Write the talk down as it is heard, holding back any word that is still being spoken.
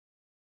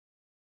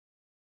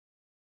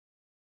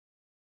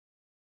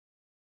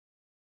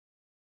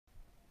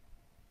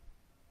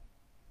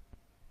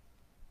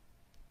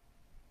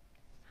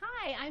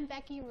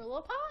Becky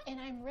Rulapa,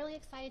 and I'm really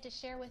excited to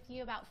share with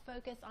you about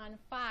Focus on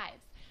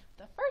Fives.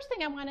 The first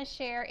thing I want to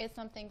share is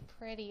something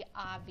pretty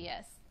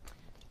obvious.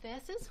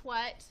 This is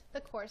what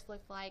the course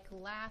looked like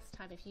last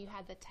time if you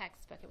had the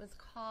textbook. It was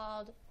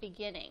called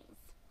Beginnings,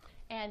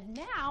 and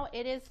now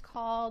it is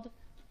called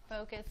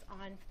Focus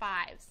on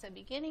Fives. So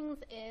Beginnings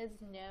is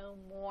no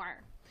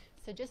more.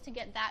 So just to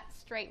get that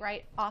straight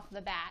right off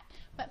the bat.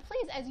 But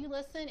please, as you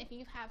listen, if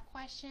you have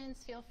questions,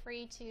 feel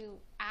free to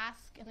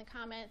ask in the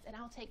comments, and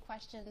I'll take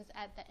questions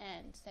at the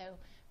end. So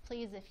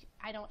please, if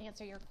I don't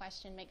answer your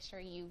question, make sure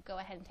you go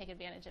ahead and take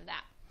advantage of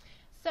that.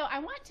 So I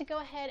want to go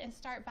ahead and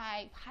start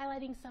by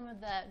highlighting some of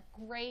the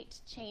great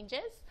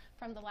changes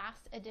from the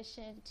last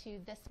edition to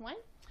this one.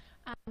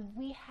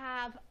 We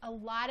have a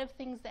lot of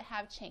things that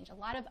have changed, a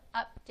lot of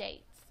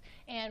updates.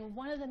 And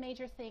one of the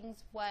major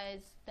things was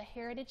the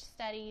heritage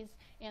studies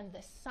and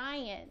the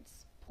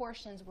science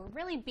portions were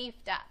really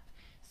beefed up.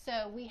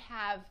 So we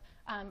have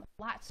a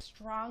lot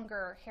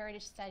stronger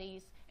heritage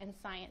studies and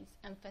science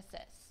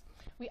emphasis.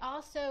 We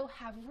also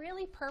have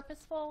really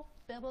purposeful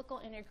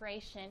biblical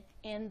integration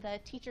in the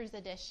Teacher's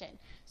Edition.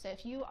 So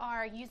if you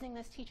are using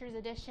this Teacher's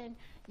Edition,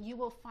 you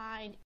will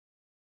find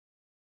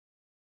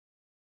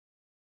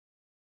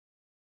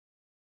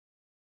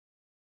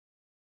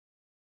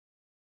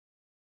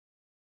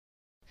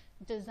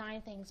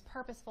design things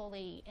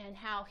purposefully and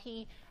how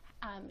he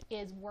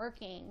is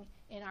working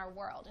in our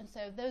world. And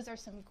so those are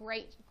some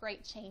great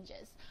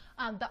changes.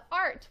 The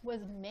art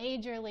was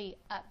majorly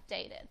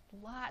updated.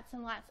 Lots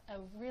and lots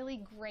of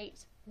really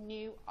great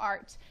new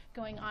art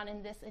going on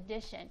in this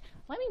edition.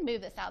 Let me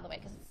move this out of the way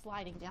because it's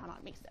sliding down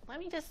on me. So let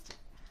me just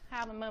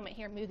have a moment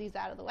here, move these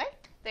out of the way.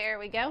 There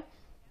we go.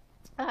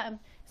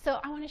 So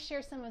I want to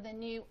share some of the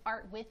new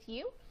art with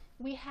you.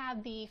 We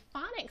have the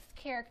phonics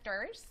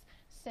characters.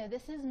 So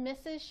this is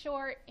Mrs.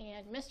 Short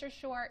and Mr.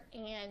 Short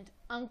and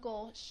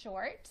Uncle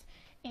Short,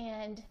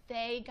 and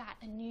they got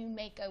a new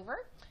makeover,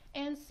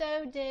 and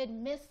so did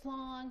Miss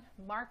Long,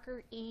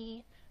 Marker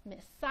E,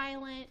 Miss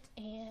Silent,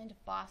 and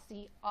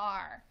Bossy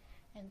R,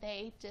 and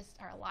they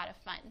just are a lot of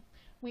fun.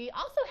 We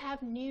also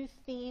have new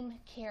theme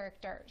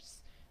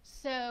characters.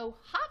 So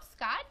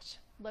Hopscotch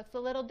looks a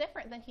little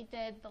different than he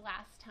did the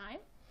last time.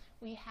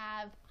 We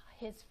have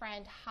his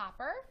friend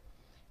Hopper,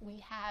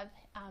 we have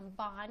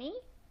Bonnie,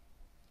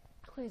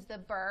 who's the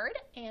bird,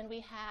 and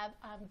we have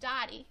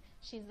Dottie,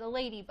 she's the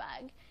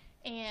ladybug,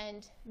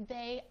 and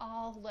they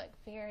all look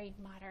very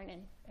modern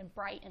and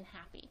bright and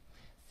happy.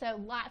 So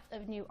lots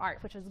of new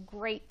art, which was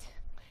great.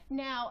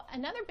 Now,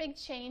 another big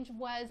change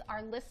was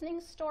our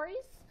listening stories,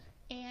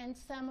 and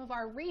some of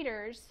our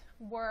readers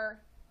were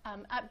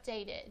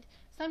updated.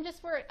 Some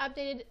just were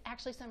updated,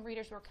 actually some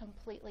readers were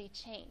completely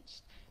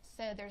changed.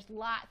 So there's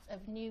lots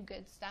of new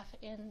good stuff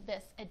in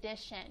this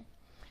edition.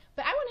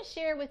 But I want to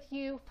share with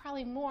you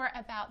probably more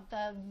about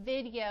the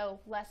video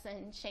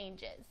lesson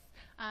changes.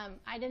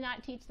 I did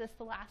not teach this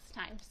the last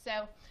time,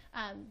 so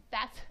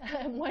that's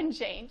one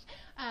change.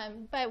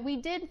 But we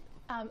did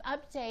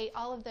update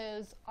all of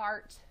those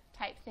art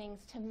type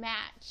things to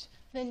match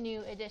the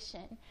new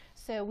edition.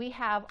 So we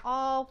have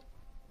all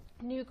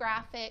new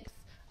graphics,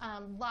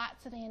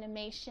 lots of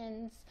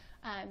animations,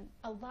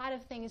 a lot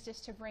of things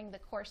just to bring the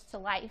course to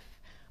life.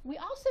 We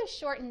also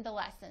shortened the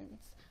lessons.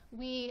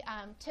 We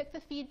took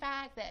the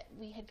feedback that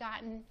we had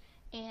gotten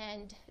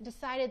and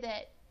decided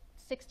that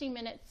 60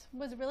 minutes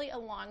was really a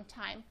long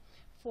time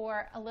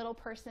for a little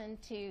person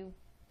to,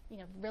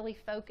 really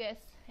focus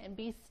and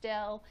be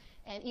still.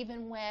 And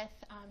even with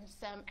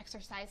some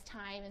exercise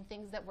time and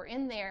things that were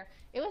in there,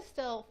 it was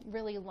still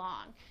really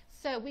long.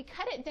 So we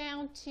cut it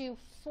down to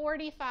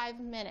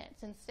 45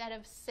 minutes instead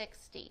of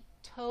 60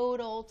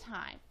 total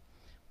time.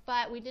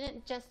 But we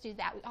didn't just do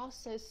that. We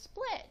also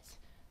split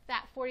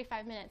that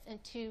 45 minutes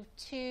into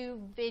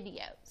 2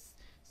 videos.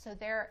 So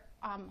there,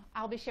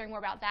 I'll be sharing more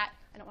about that.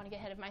 I don't want to get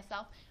ahead of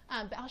myself,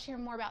 but I'll share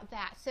more about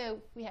that. So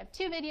we have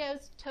 2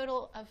 videos,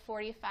 total of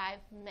 45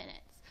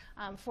 minutes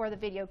for the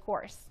video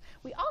course.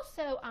 We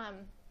also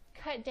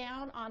cut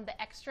down on the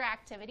extra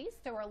activities.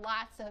 There were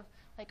lots of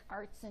like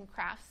arts and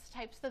crafts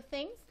types of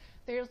things.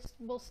 There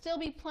will still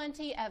be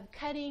plenty of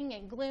cutting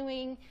and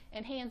gluing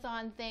and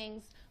hands-on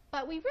things,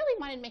 but we really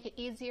wanted to make it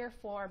easier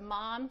for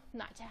mom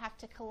not to have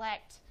to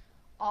collect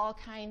all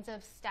kinds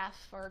of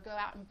stuff or go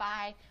out and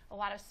buy a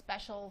lot of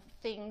special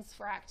things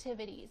for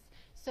activities.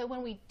 So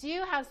when we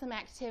do have some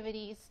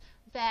activities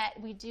that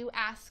we do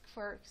ask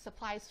for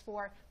supplies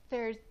for,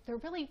 they're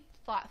really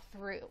thought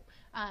through.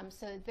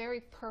 So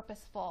very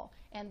purposeful,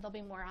 and there'll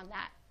be more on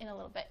that in a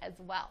little bit as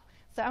well.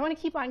 So I want to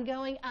keep on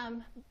going.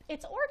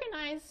 It's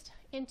organized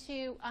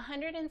into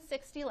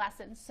 160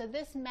 lessons. So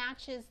this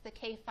matches the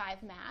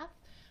K-5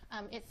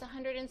 math. It's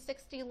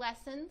 160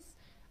 lessons.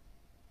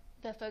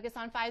 The Focus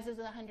on Fives is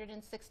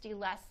 160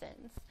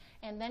 lessons,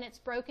 and then it's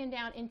broken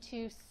down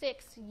into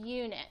 6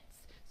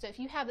 units. So if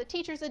you have the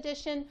Teacher's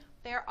Edition,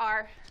 there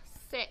are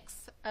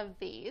 6 of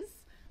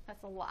these.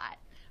 That's a lot.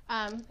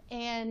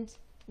 And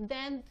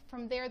then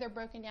from there, they're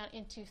broken down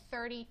into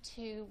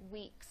 32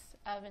 weeks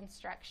of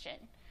instruction.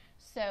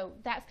 So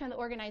that's kind of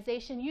the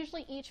organization.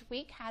 Usually each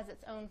week has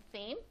its own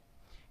theme.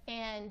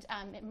 And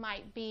it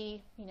might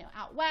be,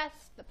 out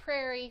west, the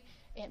prairie.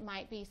 It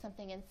might be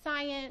something in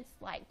science,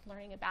 like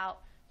learning about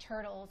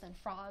turtles and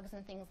frogs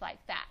and things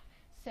like that.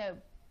 So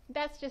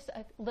that's just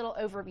a little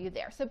overview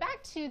there. So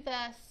back to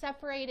the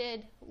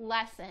separated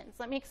lessons.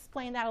 Let me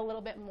explain that a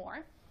little bit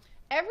more.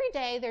 Every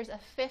day there's a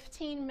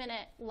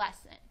 15-minute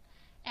lesson,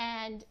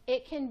 and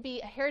it can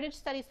be a heritage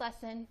studies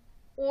lesson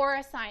or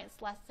a science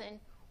lesson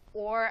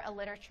or a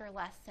literature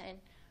lesson.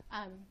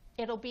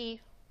 It'll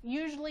be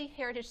usually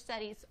heritage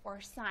studies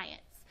or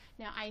science.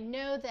 Now, I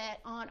know that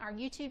on our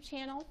YouTube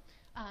channel,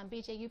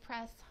 BJU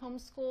Press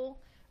Homeschool,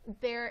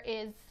 there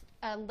is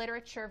a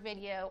literature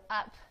video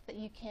up that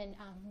you can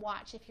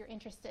watch if you're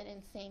interested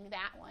in seeing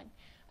that one.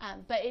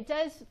 But it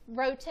does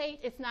rotate.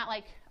 It's not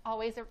like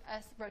always a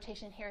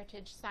rotation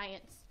heritage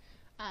science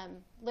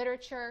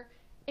literature.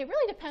 It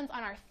really depends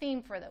on our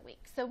theme for the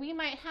week. So we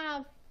might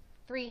have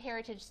 3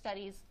 heritage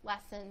studies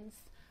lessons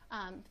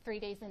 3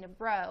 days in a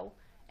row,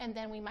 and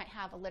then we might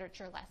have a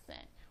literature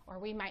lesson, or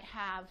we might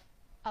have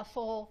a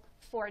full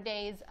 4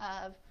 days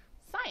of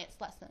science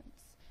lessons.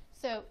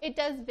 So it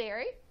does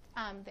vary.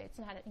 It's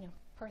not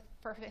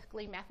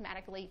perfectly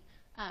mathematically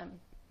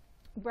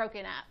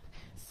broken up.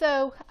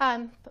 So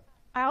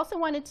I also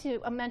wanted to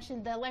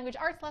mention the language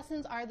arts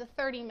lessons are the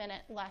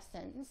 30-minute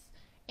lessons,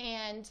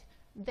 and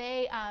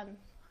they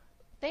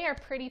are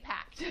pretty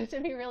packed, to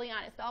be really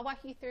honest. I'll walk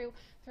you through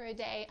a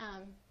day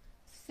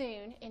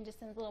soon, in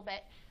just a little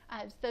bit.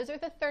 Those are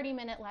the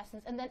 30-minute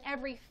lessons, and then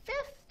every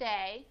 5th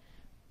day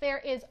there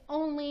is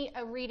only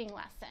a reading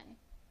lesson.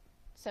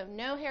 So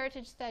no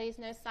heritage studies,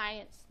 no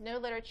science, no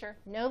literature,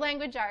 no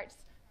language arts,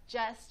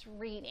 just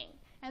reading.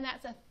 And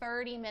that's a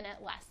 30-minute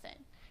lesson.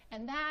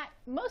 And that,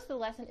 most of the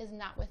lesson is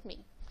not with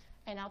me.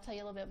 And I'll tell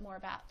you a little bit more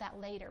about that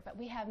later. But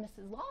we have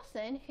Mrs.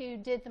 Lawson, who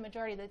did the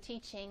majority of the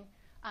teaching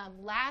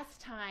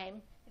last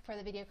time for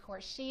the video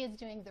course. She is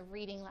doing the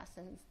reading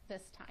lessons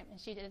this time, and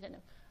she did an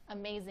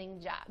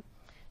amazing job.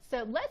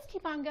 So let's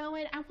keep on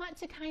going. I want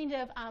to kind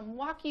of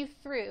walk you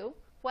through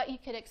what you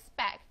could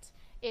expect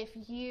if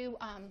you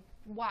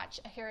watch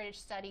a heritage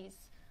studies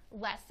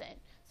lesson.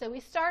 So we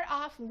start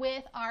off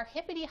with our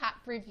hippity hop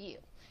review.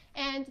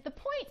 And the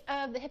point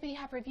of the hippity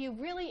hop review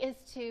really is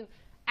to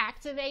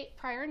activate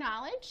prior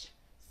knowledge.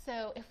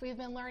 So if we've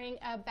been learning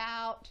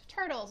about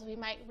turtles, we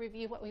might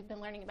review what we've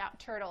been learning about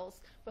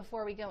turtles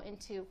before we go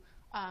into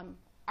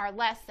our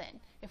lesson.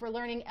 If we're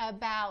learning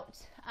about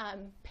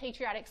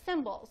patriotic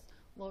symbols,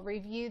 we'll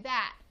review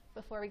that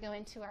before we go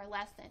into our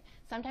lesson.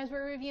 Sometimes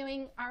we're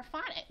reviewing our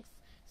phonics.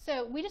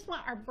 So we just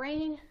want our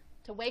brain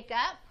to wake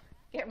up,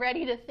 get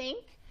ready to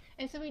think,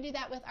 and so we do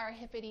that with our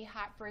hippity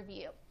hop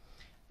review.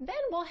 Then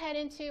we'll head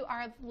into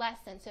our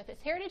lesson. So if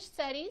it's heritage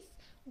studies,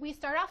 we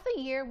start off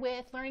the year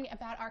with learning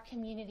about our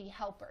community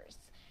helpers.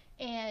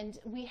 And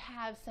we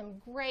have some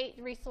great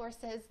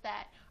resources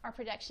that our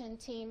production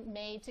team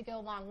made to go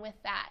along with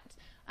that.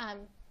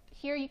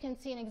 Here you can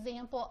see an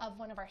example of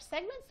one of our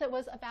segments that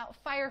was about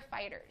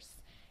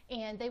firefighters.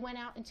 And they went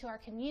out into our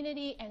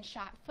community and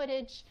shot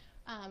footage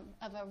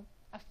of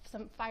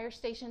some fire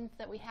stations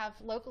that we have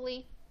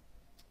locally.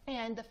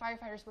 And the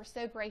firefighters were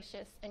so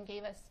gracious and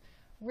gave us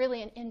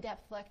really an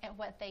in-depth look at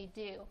what they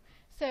do.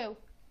 So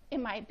it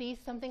might be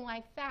something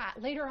like that.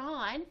 Later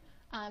on,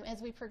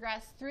 as we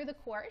progress through the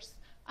course,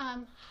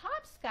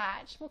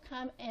 Hopscotch will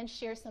come and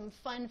share some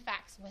fun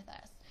facts with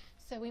us.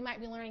 So we might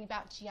be learning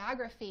about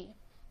geography,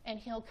 and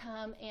he'll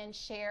come and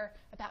share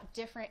about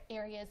different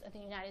areas of the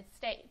United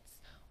States.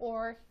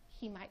 Or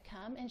he might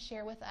come and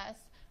share with us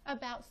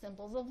about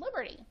symbols of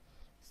liberty.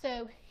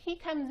 So he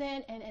comes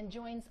in and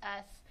joins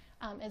us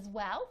as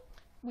well.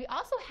 We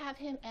also have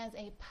him as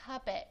a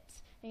puppet,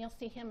 and you'll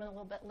see him a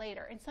little bit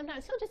later. And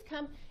sometimes he'll just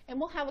come and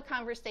we'll have a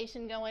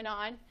conversation going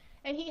on,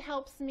 and he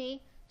helps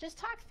me just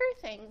talk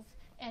through things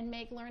and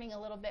make learning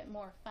a little bit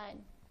more fun.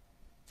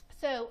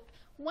 So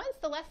once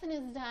the lesson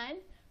is done,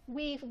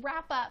 we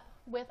wrap up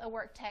with a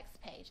work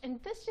text page.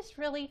 And this just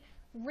really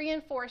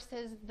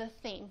reinforces the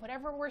theme.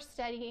 Whatever we're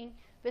studying,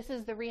 this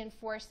is the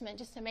reinforcement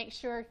just to make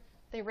sure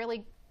they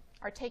really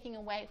are taking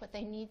away what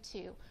they need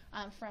to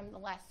from the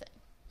lesson.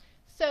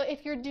 So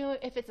if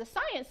it's a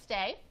science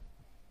day,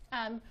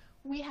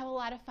 we have a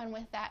lot of fun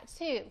with that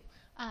too.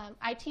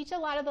 I teach a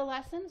lot of the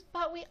lessons,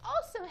 but we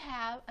also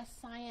have a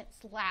science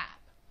lab.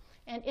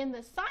 And in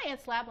the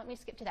science lab, let me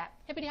skip to that.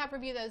 Hippity hop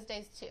review those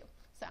days too.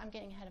 So I'm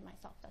getting ahead of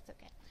myself, that's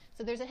okay.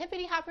 So there's a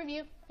hippity hop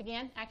review.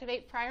 Again,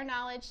 activate prior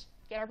knowledge,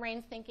 get our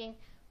brains thinking.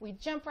 We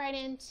jump right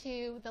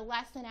into the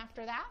lesson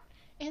after that.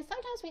 And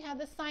sometimes we have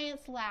the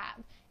science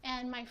lab.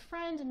 And my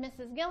friend,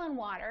 Mrs.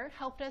 Gillenwater,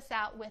 helped us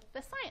out with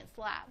the science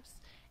labs.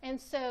 And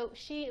so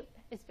she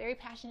is very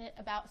passionate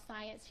about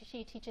science.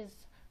 She teaches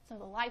some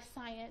of the life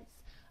science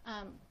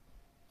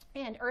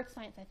and earth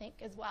science, I think,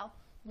 as well,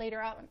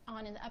 later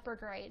on in the upper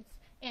grades.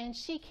 And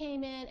she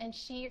came in, and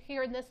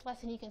here in this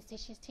lesson, you can see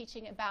she's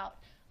teaching about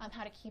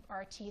how to keep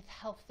our teeth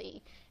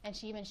healthy. And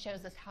she even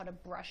shows us how to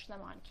brush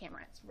them on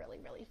camera. It's really,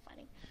 really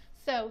funny.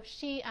 So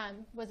she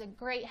was a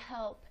great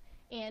help,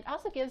 and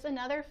also gives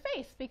another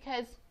face,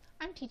 because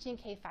I'm teaching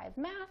K-5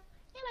 math,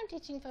 and I'm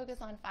teaching Focus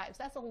on Fives.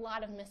 That's a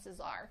lot of Mrs.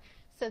 R.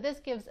 So this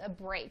gives a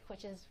break,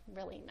 which is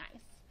really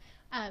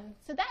nice.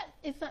 So that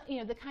is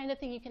the kind of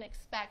thing you can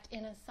expect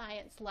in a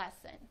science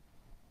lesson.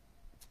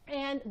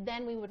 And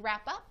then we would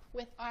wrap up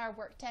with our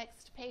work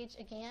text page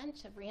again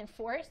to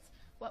reinforce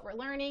what we're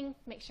learning,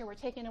 make sure we're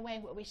taking away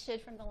what we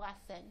should from the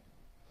lesson.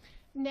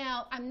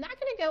 Now, I'm not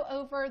going to go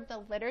over the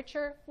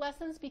literature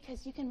lessons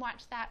because you can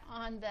watch that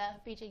on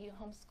the BJU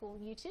Homeschool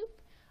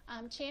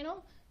YouTube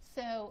channel.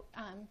 So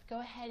go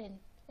ahead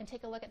and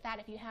take a look at that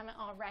if you haven't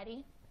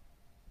already.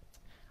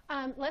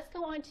 Let's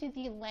go on to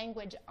the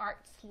language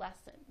arts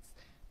lessons.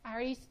 I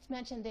already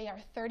mentioned they are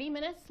 30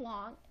 minutes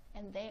long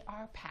and they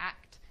are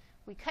packed.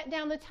 We cut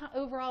down the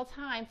overall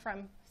time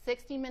from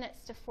 60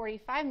 minutes to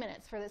 45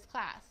 minutes for this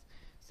class.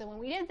 So when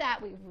we did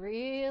that, we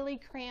really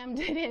crammed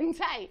it in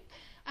tight.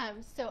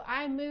 So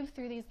I moved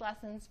through these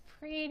lessons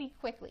pretty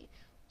quickly,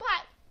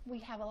 but we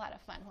have a lot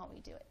of fun while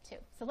we do it too.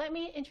 So let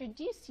me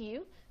introduce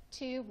you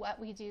to what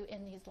we do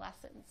in these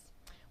lessons.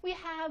 We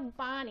have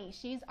Bonnie.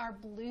 She's our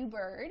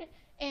bluebird,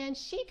 and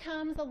she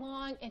comes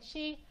along and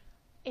she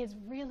is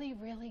really,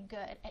 really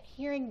good at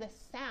hearing the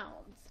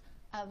sounds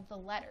of the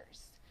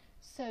letters.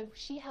 So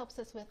she helps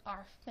us with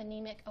our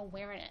phonemic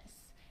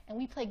awareness. And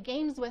we play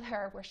games with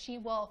her where she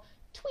will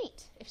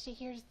tweet if she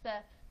hears the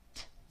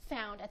t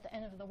sound at the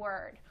end of the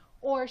word,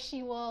 or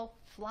she will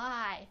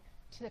fly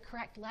to the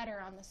correct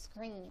letter on the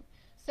screen.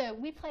 So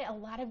we play a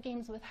lot of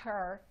games with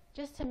her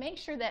just to make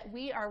sure that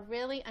we are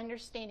really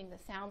understanding the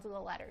sounds of the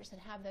letters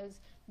and have those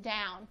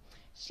down.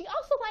 She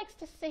also likes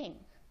to sing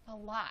a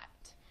lot.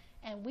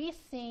 And we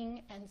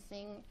sing and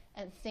sing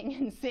and sing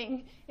and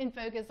sing in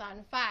Focus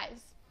on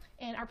Fives.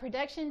 And our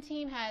production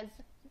team has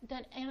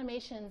done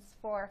animations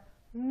for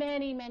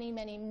many, many,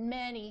 many,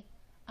 many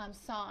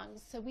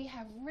songs. So we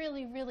have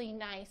really, really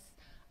nice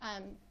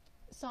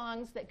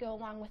songs that go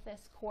along with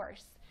this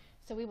course.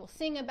 So we will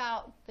sing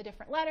about the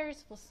different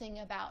letters, we'll sing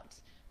about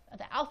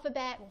the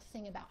alphabet, we'll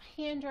sing about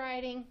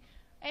handwriting,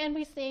 and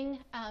we sing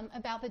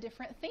about the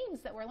different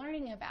themes that we're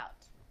learning about.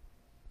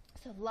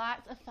 So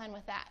lots of fun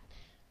with that.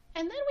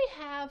 And then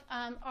we have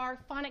our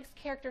phonics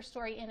character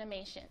story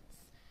animations.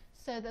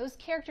 So those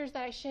characters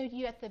that I showed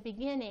you at the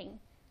beginning,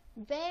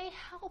 they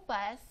help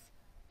us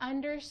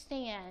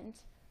understand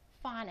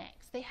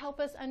phonics. They help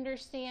us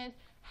understand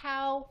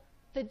how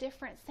the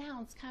different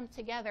sounds come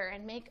together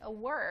and make a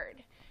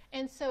word.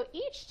 And so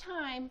each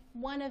time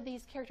one of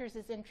these characters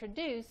is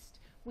introduced,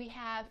 we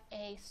have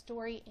a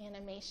story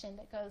animation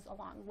that goes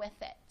along with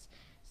it.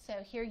 So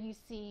here you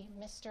see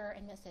Mr.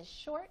 and Mrs.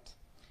 Short,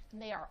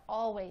 and they are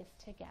always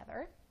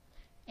together.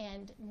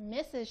 And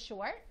Mrs.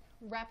 Short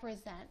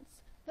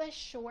represents the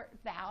short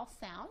vowel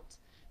sound,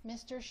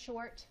 Mr.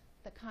 Short,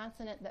 the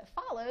consonant that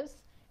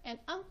follows, and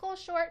Uncle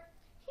Short,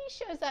 he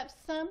shows up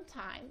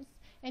sometimes,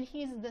 and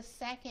he's the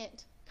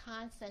second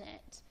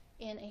consonant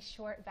in a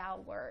short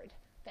vowel word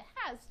that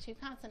has two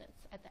consonants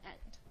at the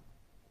end.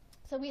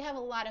 So we have a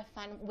lot of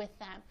fun with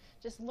them,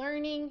 just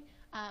learning,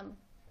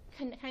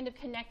 kind of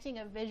connecting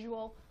a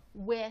visual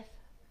with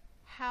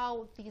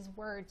how these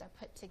words are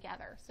put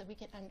together so we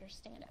can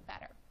understand it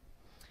better.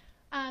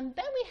 Then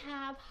we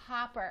have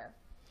Hopper.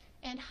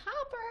 And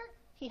Hopper,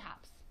 he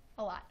hops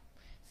a lot.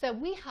 So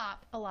we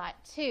hop a lot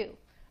too.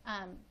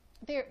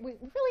 We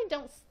really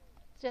don't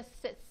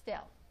just sit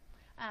still.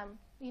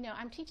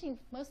 I'm teaching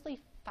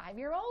mostly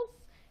 5-year-olds,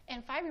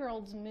 and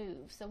 5-year-olds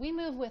move. So we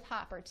move with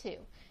Hopper too.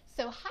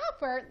 So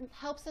Hopper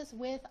helps us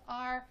with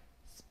our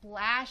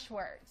splash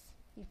words.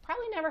 You've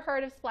probably never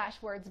heard of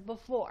splash words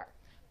before,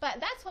 but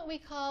that's what we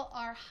call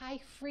our high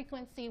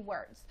frequency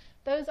words.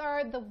 Those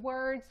are the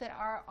words that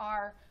are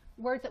our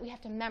words that we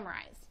have to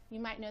memorize. You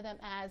might know them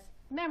as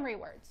memory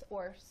words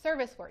or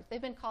service words.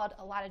 They've been called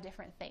a lot of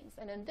different things.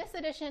 And in this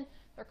edition,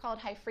 they're called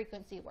high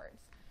frequency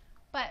words.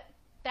 But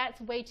that's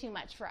way too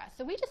much for us.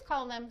 So we just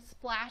call them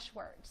splash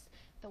words,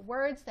 the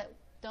words that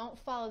don't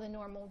follow the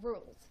normal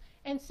rules.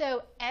 And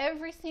so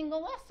every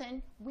single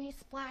lesson, we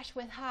splash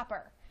with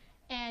Hopper.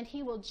 And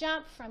he will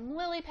jump from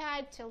lily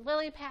pad to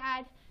lily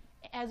pad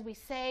as we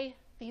say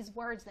these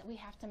words that we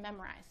have to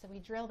memorize. So we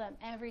drill them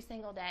every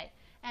single day.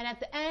 And at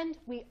the end,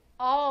 we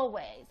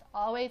always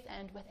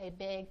end with a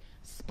big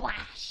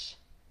splash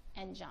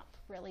and jump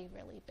really,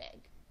 really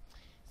big.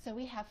 So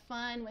we have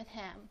fun with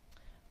him.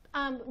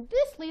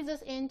 This leads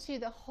us into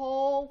the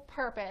whole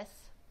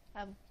purpose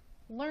of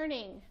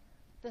learning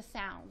the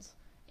sounds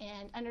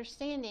and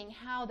understanding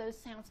how those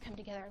sounds come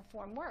together and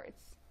form words,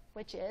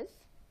 which is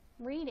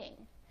reading.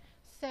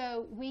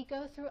 So we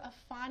go through a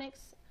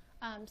phonics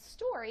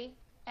story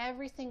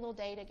every single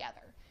day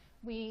together.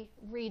 We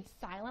read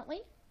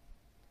silently,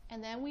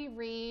 and then we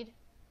read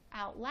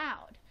out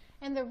loud.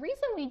 And the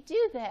reason we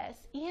do this,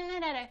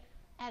 even at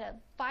a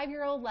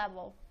 5-year-old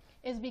level,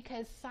 is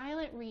because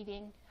silent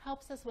reading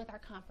helps us with our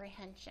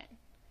comprehension.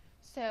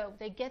 So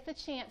they get the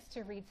chance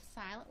to read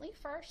silently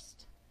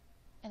first,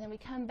 and then we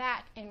come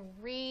back and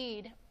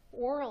read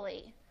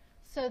orally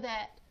so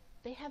that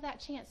they have that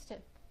chance to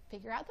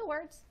figure out the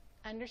words,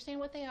 understand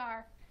what they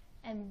are,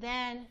 and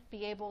then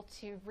be able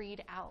to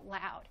read out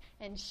loud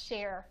and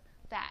share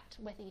that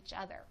with each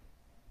other.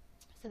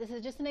 So this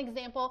is just an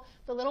example.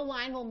 The little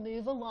line will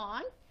move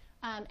along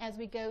as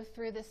we go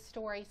through this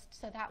story,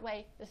 so that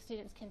way the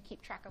students can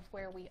keep track of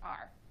where we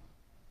are.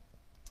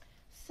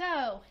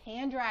 So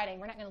handwriting,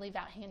 we're not going to leave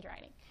out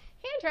handwriting.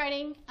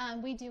 Handwriting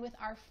we do with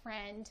our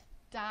friend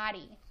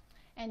Dottie.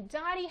 And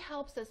Dottie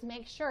helps us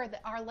make sure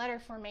that our letter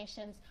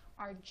formations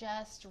are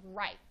just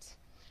right.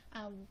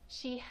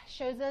 She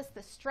shows us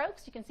the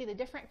strokes. You can see the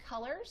different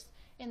colors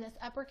in this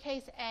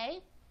uppercase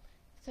A.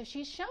 So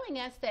she's showing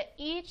us that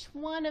each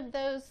one of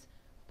those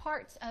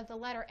parts of the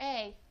letter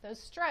A,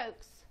 those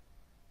strokes,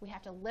 we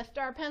have to lift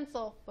our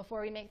pencil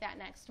before we make that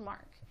next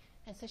mark.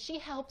 And so she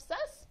helps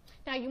us.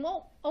 Now you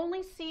won't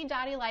only see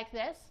Dottie like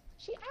this.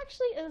 She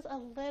actually is a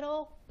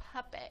little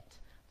puppet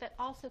that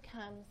also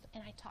comes,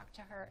 and I talk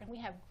to her, and we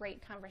have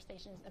great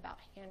conversations about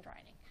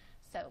handwriting.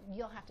 So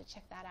you'll have to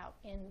check that out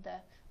in the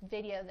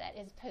video that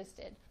is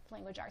posted, the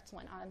Language Arts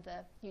one, on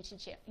the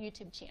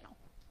YouTube channel.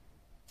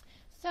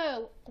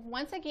 So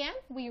once again,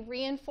 we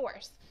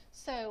reinforce.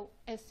 So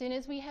as soon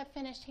as we have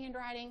finished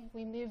handwriting,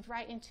 we moved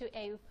right into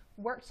a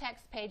work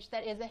text page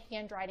that is a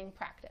handwriting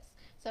practice.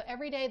 So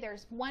every day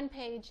there's one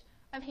page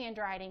of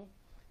handwriting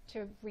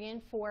to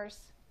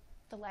reinforce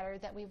the letter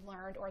that we've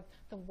learned or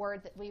the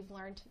word that we've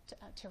learned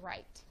to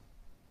write.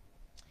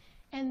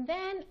 And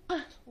then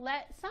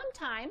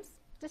sometimes,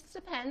 this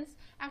depends,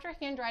 after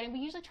handwriting, we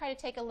usually try to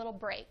take a little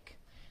break.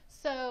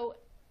 So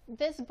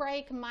this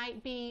break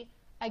might be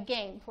a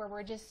game where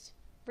we're just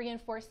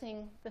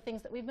reinforcing the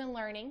things that we've been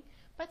learning,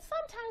 but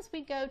sometimes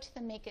we go to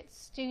the Make It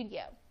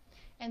studio.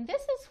 And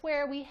this is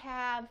where we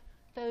have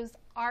those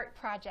art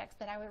projects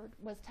that I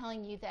was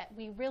telling you that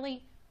we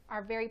really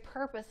are very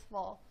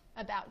purposeful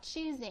about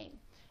choosing.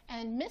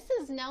 And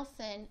Mrs.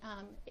 Nelson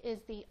is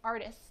the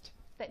artist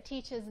that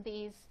teaches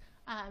these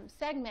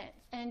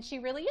segments, and she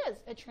really is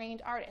a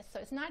trained artist. So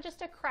it's not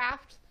just a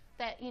craft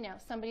that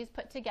somebody's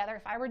put together.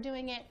 If I were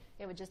doing it,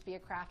 it would just be a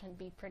craft and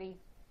be pretty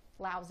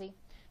lousy.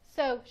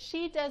 So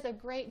she does a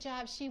great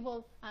job. She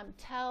will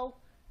tell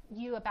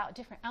you about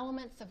different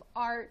elements of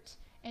art,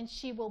 and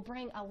she will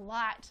bring a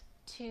lot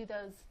to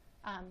those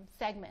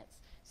segments.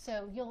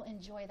 So you'll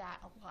enjoy that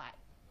a lot.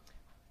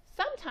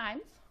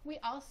 Sometimes we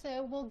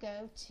also will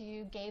go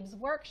to Gabe's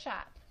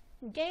workshop.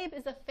 Gabe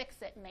is a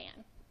fix-it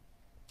man,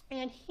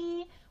 and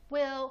he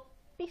will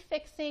be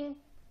fixing,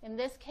 in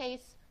this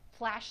case,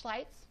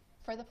 flashlights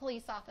for the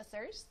police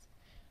officers,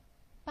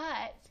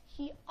 but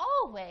he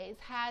always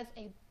has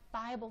a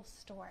Bible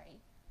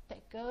story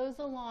that goes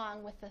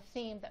along with the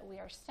theme that we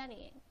are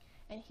studying,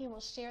 and he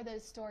will share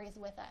those stories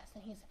with us,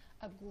 and he's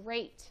a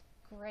great,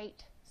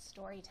 great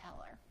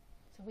storyteller.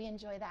 So we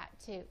enjoy that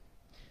too.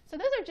 So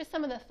those are just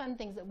some of the fun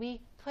things that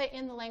we put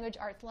in the language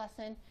arts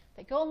lesson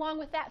that go along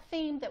with that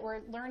theme that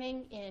we're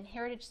learning in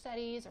heritage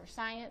studies or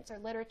science or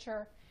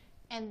literature,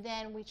 and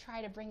then we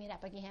try to bring it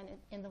up again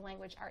in the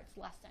language arts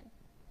lesson.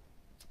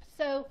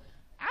 So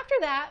after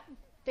that,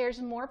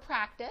 there's more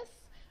practice.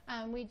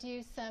 We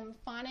do some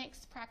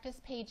phonics practice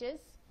pages,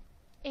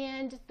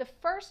 and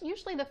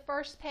usually the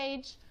first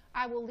page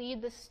I will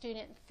lead the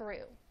student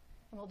through,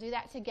 and we'll do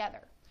that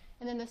together.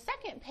 And then the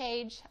second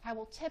page, I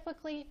will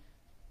typically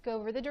go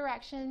over the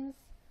directions,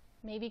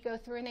 maybe go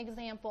through an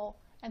example,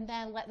 and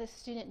then let the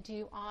student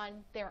do on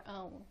their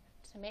own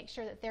to make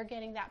sure that they're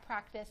getting that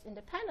practice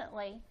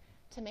independently,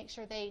 to make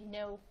sure they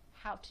know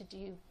how to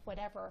do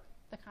whatever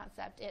the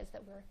concept is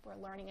that we're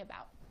learning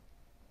about.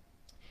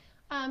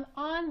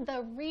 On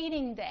the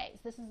reading days,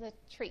 this is a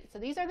treat. So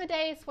these are the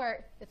days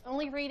where it's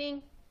only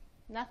reading,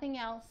 nothing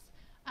else.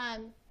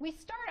 We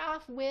start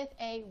off with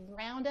a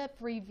roundup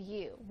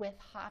review with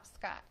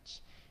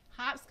Hopscotch.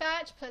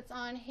 Hopscotch puts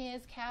on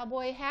his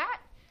cowboy hat,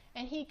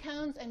 and he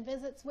comes and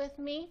visits with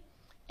me,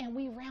 and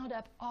we round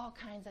up all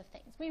kinds of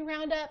things. We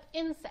round up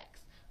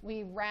insects.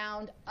 We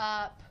round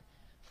up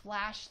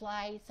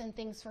flashlights and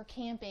things for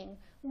camping.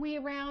 We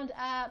round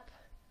up,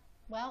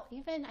 well,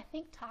 even I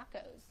think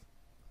tacos,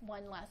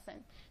 one lesson.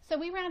 So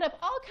we round up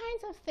all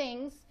kinds of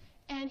things,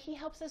 and he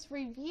helps us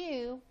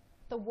review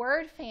the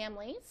word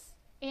families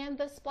and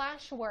the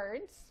splash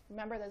words.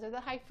 Remember, those are the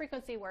high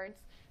frequency words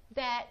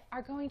that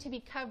are going to be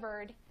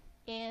covered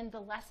in the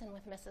lesson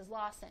with Mrs.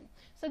 Lawson.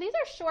 So these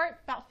are short,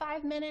 about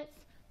 5 minutes,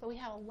 but we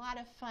have a lot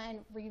of fun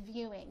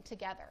reviewing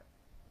together.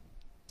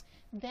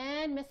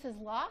 Then Mrs.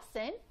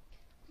 Lawson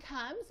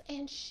comes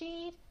and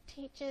she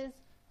teaches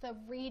the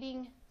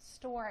reading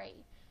story.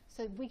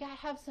 So we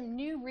have some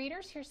new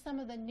readers. Here's some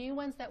of the new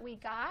ones that we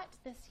got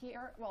this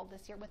year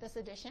with this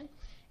edition.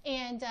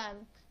 And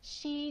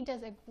she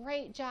does a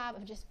great job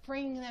of just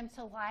bringing them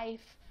to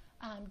life,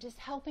 just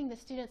helping the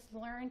students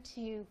learn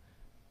to,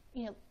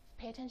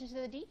 pay attention to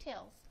the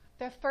details.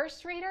 Their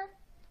first reader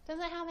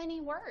doesn't have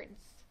any words,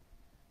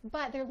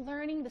 but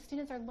the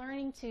students are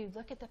learning to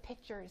look at the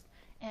pictures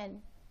and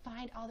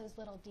find all those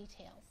little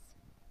details.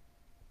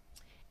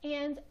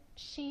 And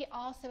she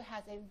also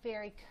has a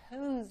very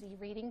cozy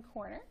reading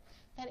corner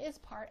that is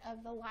part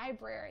of the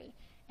library.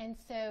 And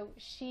so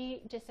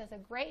she just does a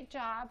great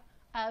job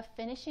of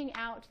finishing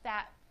out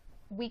that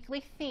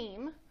weekly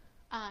theme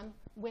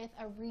with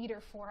a reader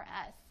for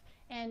us.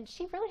 And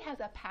she really has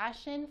a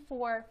passion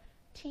for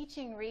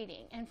teaching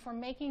reading and for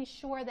making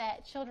sure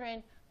that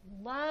children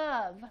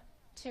love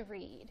to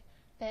read,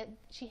 that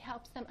she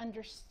helps them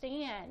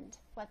understand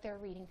what they're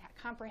reading, that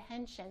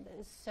comprehension that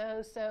is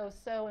so, so,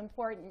 so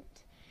important.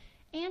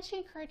 And she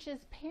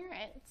encourages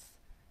parents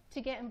to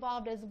get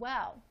involved as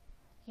well.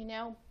 You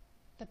know,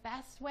 the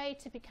best way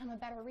to become a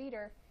better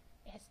reader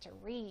is to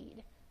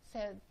read.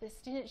 So the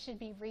students should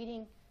be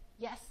reading,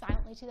 yes,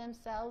 silently to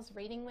themselves,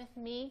 reading with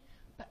me,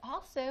 but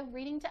also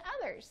reading to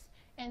others.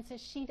 And so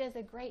she does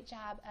a great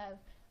job of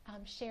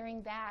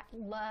sharing that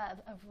love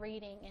of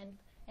reading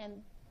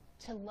and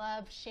to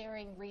love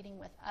sharing reading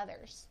with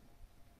others.